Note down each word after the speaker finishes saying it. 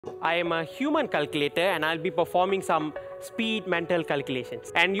I am a human calculator and I'll be performing some speed mental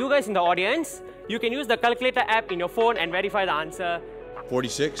calculations. And you guys in the audience, you can use the calculator app in your phone and verify the answer.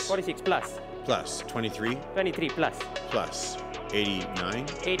 46. 46 plus. Plus 23. 23 plus. Plus 89.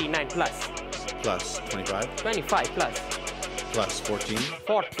 89 plus. Plus 25. 25 plus. Plus 14.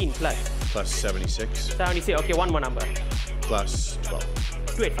 14 plus. Plus 76. 76. Okay, one more number. Plus 12.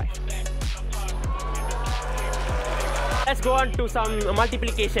 285. Let's go on to some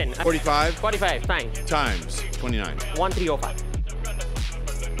multiplication. 45. 45 times. Times 29.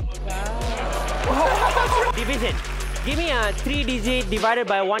 1305. Division. Give me a 3-digit divided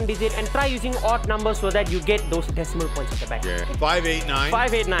by 1 digit and try using odd numbers so that you get those decimal points at the back. Yeah. 589.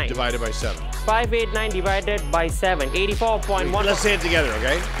 589. Divided by 7. 589 divided by 7. 84.1. Let's say it together,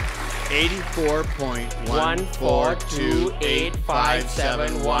 okay?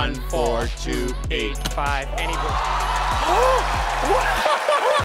 84.14285714285. Any good?